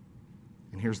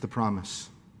 And here's the promise.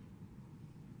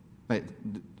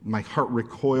 My heart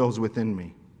recoils within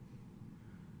me.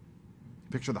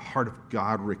 Picture the heart of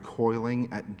God recoiling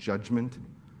at judgment.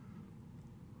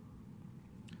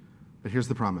 But here's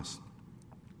the promise.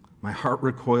 My heart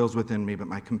recoils within me, but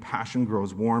my compassion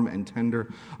grows warm and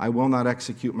tender. I will not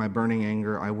execute my burning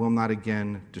anger. I will not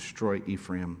again destroy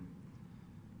Ephraim.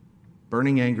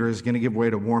 Burning anger is going to give way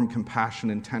to warm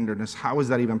compassion and tenderness. How is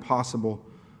that even possible?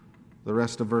 The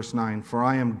rest of verse 9. For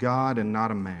I am God and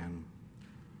not a man,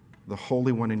 the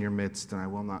Holy One in your midst, and I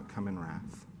will not come in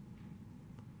wrath.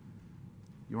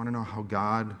 You want to know how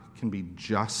God can be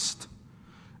just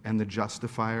and the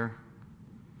justifier?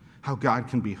 How God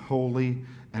can be holy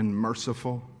and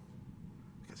merciful?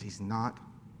 Because he's not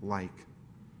like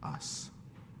us.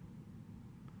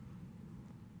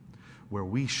 Where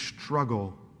we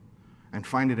struggle and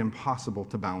find it impossible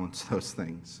to balance those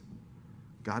things.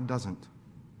 God doesn't.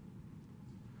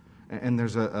 And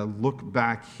there's a look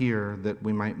back here that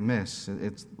we might miss.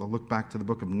 It's a look back to the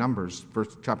book of Numbers,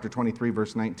 chapter 23,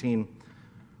 verse 19,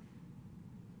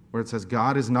 where it says,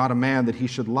 God is not a man that he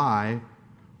should lie,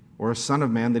 or a son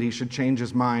of man that he should change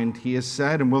his mind. He has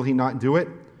said, and will he not do it?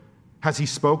 Has he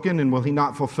spoken, and will he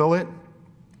not fulfill it?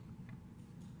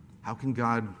 How can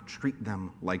God treat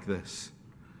them like this?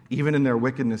 Even in their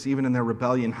wickedness, even in their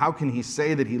rebellion, how can he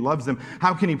say that he loves them?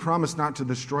 How can he promise not to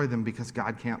destroy them? Because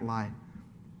God can't lie.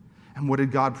 And what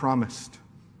did God promise?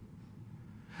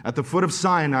 At the foot of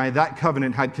Sinai, that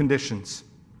covenant had conditions.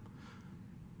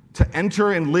 To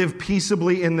enter and live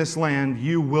peaceably in this land,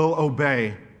 you will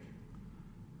obey.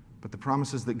 But the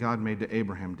promises that God made to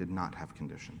Abraham did not have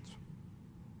conditions.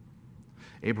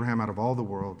 Abraham, out of all the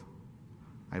world,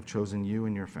 I have chosen you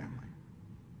and your family.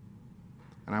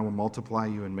 And I will multiply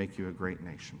you and make you a great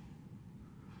nation.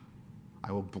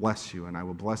 I will bless you, and I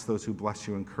will bless those who bless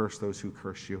you and curse those who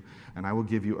curse you. And I will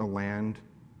give you a land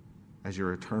as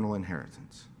your eternal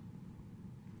inheritance.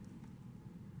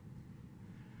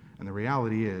 And the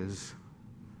reality is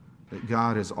that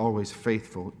God is always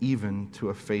faithful, even to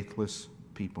a faithless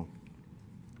people.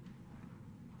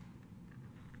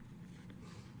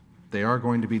 They are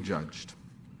going to be judged.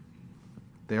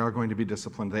 They are going to be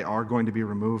disciplined. They are going to be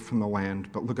removed from the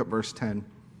land. But look at verse 10.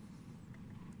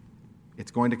 It's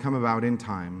going to come about in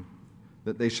time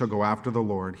that they shall go after the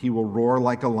Lord. He will roar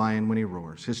like a lion when he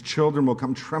roars. His children will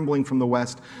come trembling from the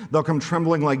west. They'll come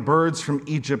trembling like birds from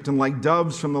Egypt and like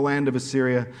doves from the land of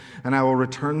Assyria. And I will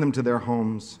return them to their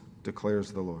homes,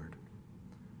 declares the Lord.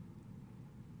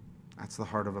 That's the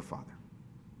heart of a father.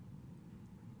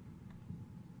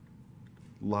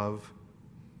 Love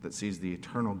that sees the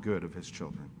eternal good of his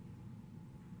children.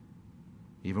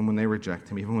 Even when they reject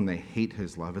him, even when they hate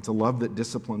his love. It's a love that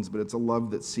disciplines, but it's a love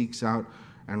that seeks out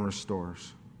and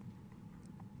restores.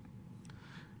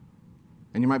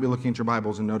 And you might be looking at your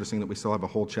Bibles and noticing that we still have a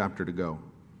whole chapter to go.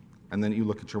 And then you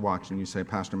look at your watch and you say,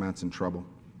 Pastor Matt's in trouble.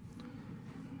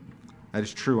 That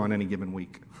is true on any given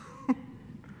week.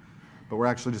 But we're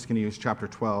actually just going to use chapter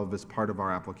 12 as part of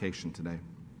our application today.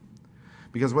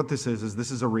 Because what this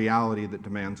is a reality that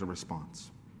demands a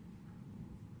response.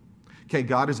 Okay,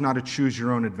 God is not a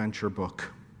choose-your-own-adventure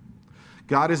book.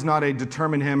 God is not a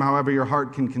determine him however your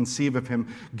heart can conceive of him.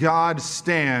 God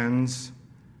stands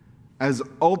as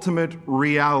ultimate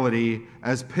reality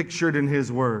as pictured in his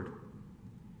word.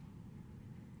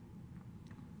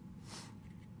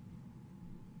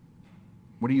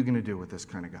 What are you going to do with this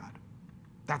kind of God?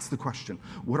 That's the question.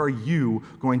 What are you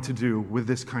going to do with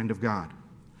this kind of God?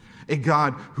 A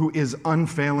God who is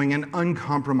unfailing and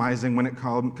uncompromising when it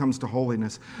comes to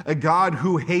holiness. A God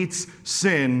who hates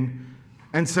sin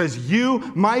and says, you,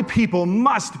 my people,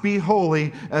 must be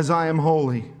holy as I am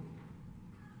holy.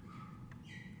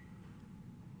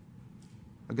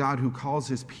 A God who calls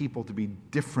his people to be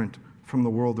different from the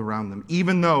world around them,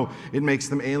 even though it makes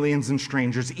them aliens and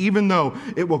strangers, even though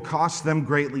it will cost them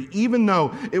greatly, even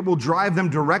though it will drive them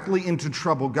directly into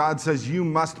trouble. God says, you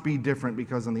must be different,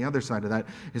 because on the other side of that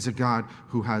is a God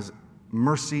who has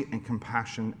mercy and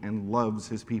compassion and loves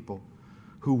his people,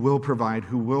 who will provide,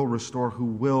 who will restore, who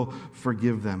will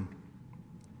forgive them.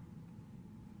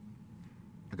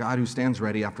 A God who stands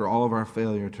ready after all of our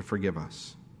failure to forgive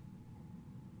us.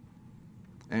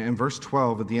 And verse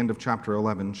 12 at the end of chapter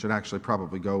 11 should actually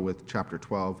probably go with chapter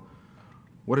 12.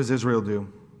 What does Israel do?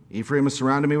 Ephraim has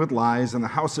surrounded me with lies, and the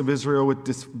house of Israel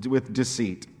with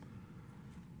deceit.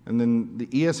 And then the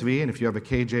ESV, and if you have a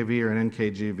KJV or an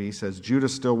NKJV, says Judah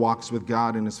still walks with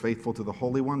God and is faithful to the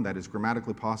Holy One. That is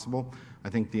grammatically possible. I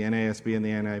think the NASB and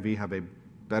the NIV have a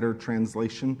better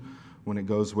translation when it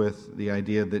goes with the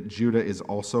idea that Judah is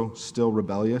also still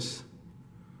rebellious,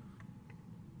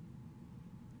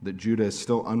 that Judah is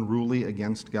still unruly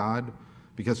against God.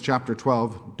 Because chapter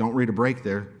 12, don't read a break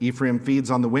there. Ephraim feeds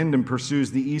on the wind and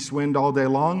pursues the east wind all day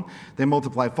long. They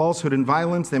multiply falsehood and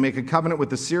violence. They make a covenant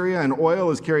with Assyria, and oil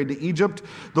is carried to Egypt.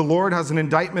 The Lord has an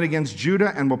indictment against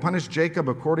Judah and will punish Jacob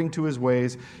according to his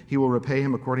ways. He will repay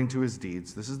him according to his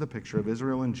deeds. This is the picture of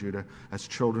Israel and Judah as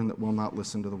children that will not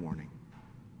listen to the warning.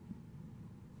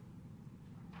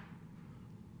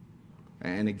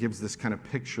 And it gives this kind of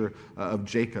picture of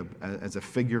Jacob as a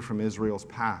figure from Israel's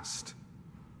past,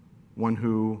 one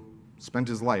who spent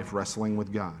his life wrestling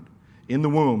with God. In the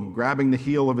womb, grabbing the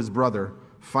heel of his brother,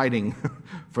 fighting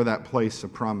for that place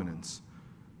of prominence.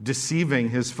 Deceiving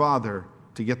his father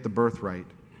to get the birthright.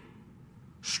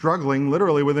 Struggling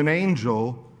literally with an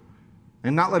angel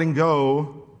and not letting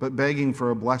go, but begging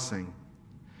for a blessing.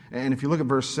 And if you look at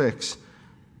verse 6,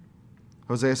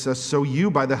 Hosea says, so you,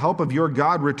 by the help of your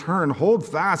God, return, hold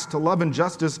fast to love and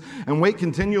justice, and wait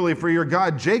continually for your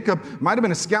God. Jacob might have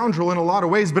been a scoundrel in a lot of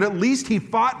ways, but at least he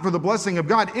fought for the blessing of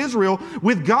God. Israel,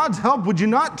 with God's help, would you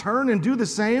not turn and do the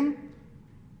same?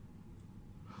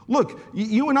 Look,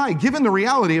 you and I, given the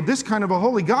reality of this kind of a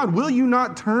holy God, will you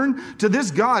not turn to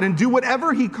this God and do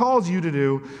whatever he calls you to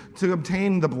do to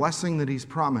obtain the blessing that he's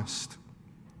promised?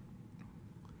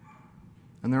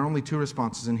 And there are only two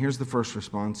responses, and here's the first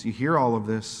response. You hear all of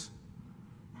this,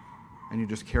 and you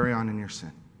just carry on in your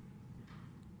sin.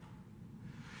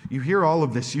 You hear all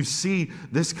of this, you see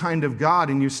this kind of God,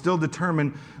 and you still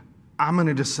determine, I'm going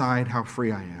to decide how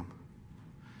free I am.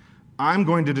 I'm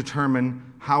going to determine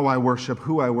how I worship,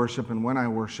 who I worship, and when I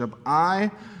worship.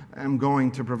 I am going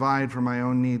to provide for my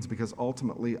own needs because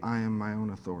ultimately I am my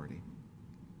own authority.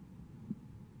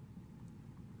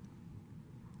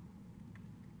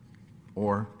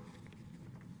 Or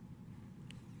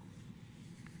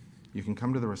you can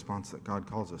come to the response that God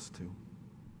calls us to.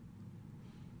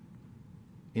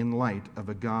 In light of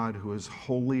a God who is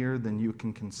holier than you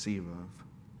can conceive of.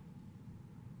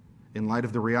 In light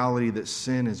of the reality that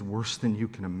sin is worse than you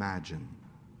can imagine.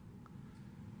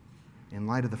 In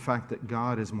light of the fact that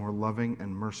God is more loving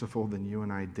and merciful than you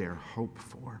and I dare hope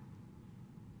for.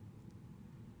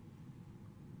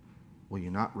 Will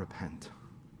you not repent?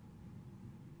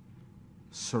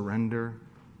 Surrender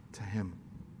to him.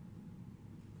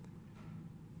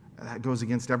 That goes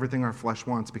against everything our flesh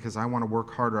wants because I want to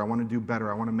work harder. I want to do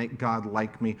better. I want to make God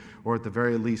like me, or at the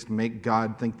very least make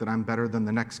God think that I'm better than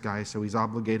the next guy, so he's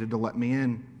obligated to let me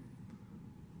in.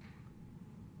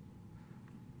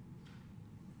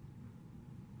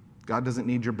 God doesn't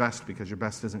need your best because your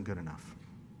best isn't good enough.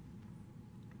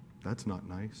 That's not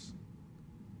nice.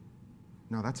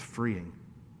 No, that's freeing.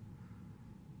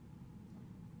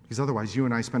 Because otherwise, you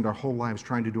and I spend our whole lives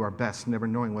trying to do our best, never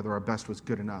knowing whether our best was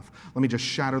good enough. Let me just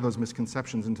shatter those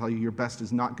misconceptions and tell you your best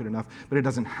is not good enough, but it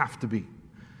doesn't have to be.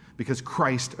 Because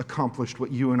Christ accomplished what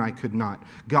you and I could not.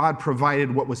 God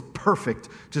provided what was perfect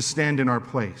to stand in our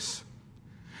place.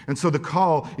 And so the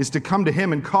call is to come to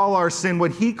him and call our sin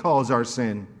what he calls our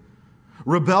sin.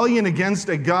 Rebellion against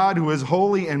a God who is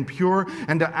holy and pure,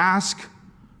 and to ask,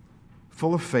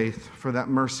 full of faith, for that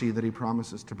mercy that he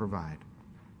promises to provide.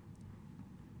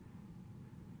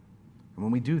 And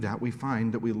when we do that, we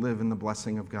find that we live in the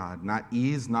blessing of God. Not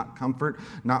ease, not comfort,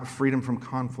 not freedom from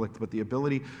conflict, but the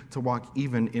ability to walk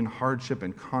even in hardship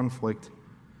and conflict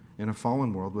in a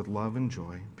fallen world with love and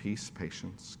joy, peace,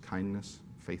 patience, kindness,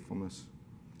 faithfulness,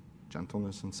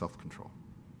 gentleness, and self-control.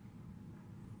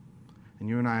 And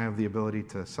you and I have the ability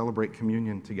to celebrate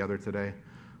communion together today.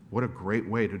 What a great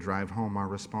way to drive home our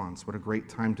response. What a great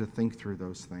time to think through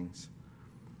those things.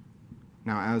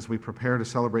 Now, as we prepare to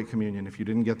celebrate communion, if you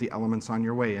didn't get the elements on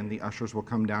your way in, the ushers will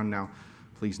come down now.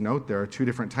 Please note there are two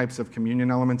different types of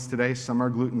communion elements today. Some are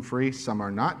gluten-free, some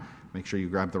are not. Make sure you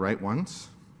grab the right ones.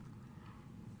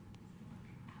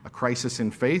 A crisis in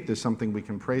faith is something we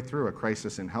can pray through. A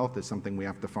crisis in health is something we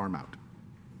have to farm out.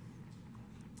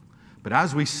 But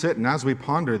as we sit and as we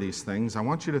ponder these things, I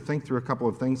want you to think through a couple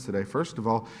of things today. First of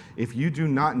all, if you do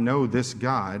not know this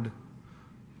God,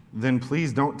 then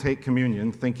please don't take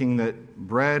communion thinking that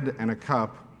bread and a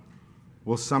cup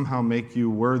will somehow make you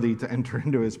worthy to enter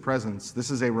into his presence.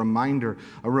 This is a reminder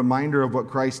of what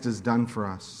Christ has done for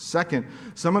us. Second,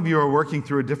 some of you are working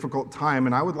through a difficult time,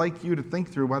 and I would like you to think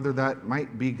through whether that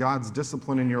might be God's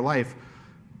discipline in your life.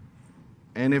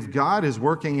 And if God is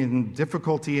working in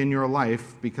difficulty in your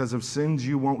life because of sins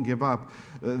you won't give up,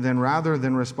 then rather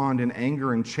than respond in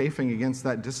anger and chafing against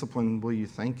that discipline, will you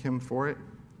thank him for it?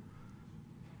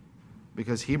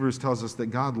 Because Hebrews tells us that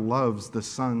God loves the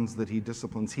sons that he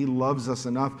disciplines. He loves us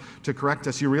enough to correct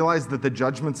us. You realize that the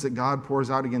judgments that God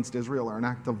pours out against Israel are an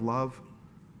act of love?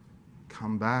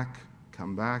 Come back,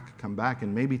 come back, come back.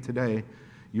 And maybe today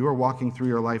you are walking through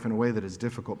your life in a way that is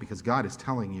difficult because God is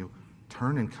telling you,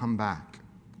 turn and come back.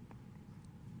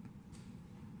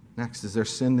 Next, is there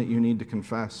sin that you need to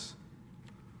confess?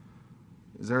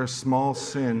 Is there a small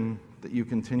sin that you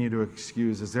continue to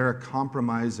excuse? Is there a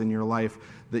compromise in your life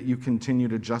that you continue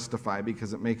to justify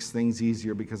because it makes things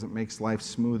easier, because it makes life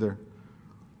smoother?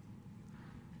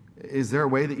 Is there a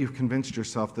way that you've convinced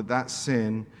yourself that that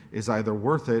sin is either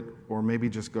worth it or maybe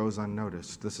just goes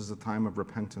unnoticed? This is a time of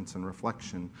repentance and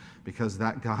reflection because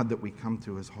that God that we come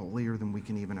to is holier than we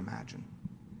can even imagine.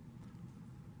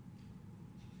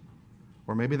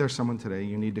 Or maybe there's someone today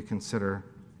you need to consider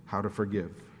how to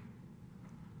forgive.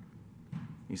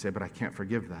 You say, but I can't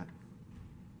forgive that.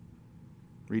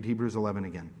 Read Hebrews 11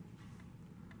 again.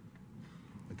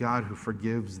 A God who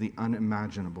forgives the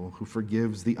unimaginable, who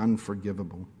forgives the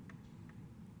unforgivable.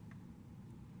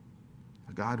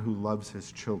 a God who loves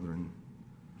his children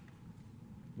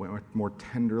more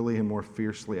tenderly and more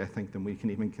fiercely, I think, than we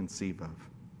can even conceive of.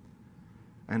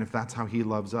 And if that's how he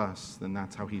loves us, then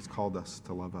that's how he's called us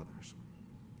to love others.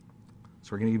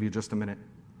 So we're going to give you just a minute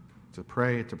to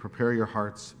pray, to prepare your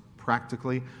hearts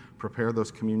practically, prepare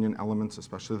those communion elements,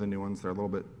 especially the new ones. They're a little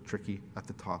bit tricky at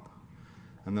the top.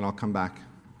 And then I'll come back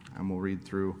and we'll read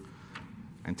through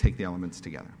and take the elements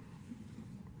together.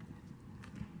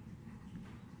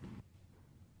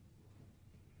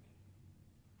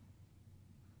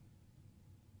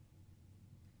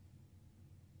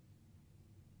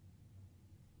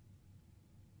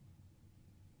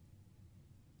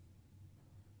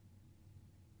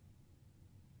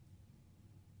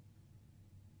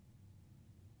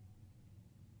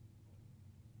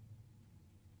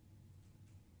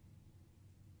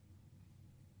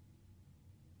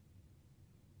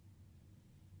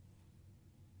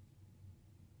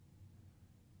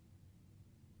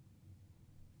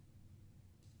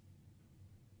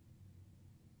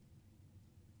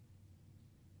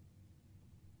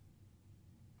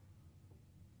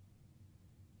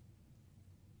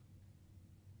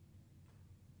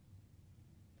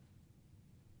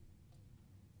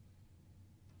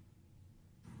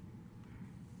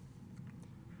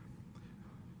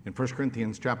 In 1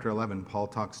 Corinthians chapter 11, Paul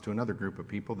talks to another group of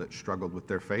people that struggled with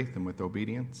their faith and with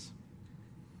obedience.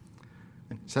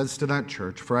 And he says to that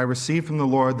church, "For I received from the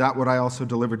Lord that what I also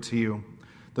delivered to you,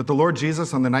 that the Lord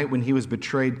Jesus on the night when he was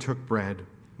betrayed took bread,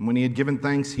 and when he had given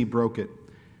thanks, he broke it.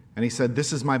 And he said,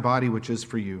 'This is my body which is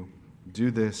for you. Do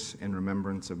this in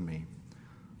remembrance of me.'"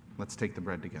 Let's take the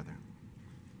bread together.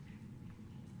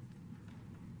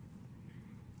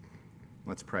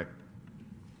 Let's pray.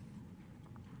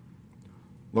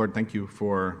 Lord, thank you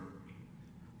for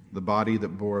the body that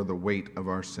bore the weight of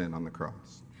our sin on the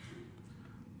cross,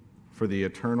 for the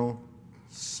eternal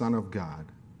Son of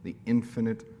God, the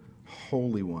infinite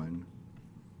Holy One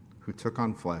who took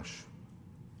on flesh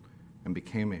and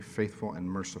became a faithful and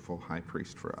merciful high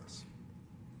priest for us.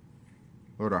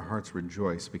 Lord, our hearts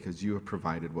rejoice because you have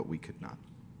provided what we could not,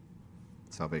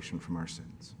 salvation from our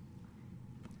sins.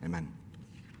 Amen.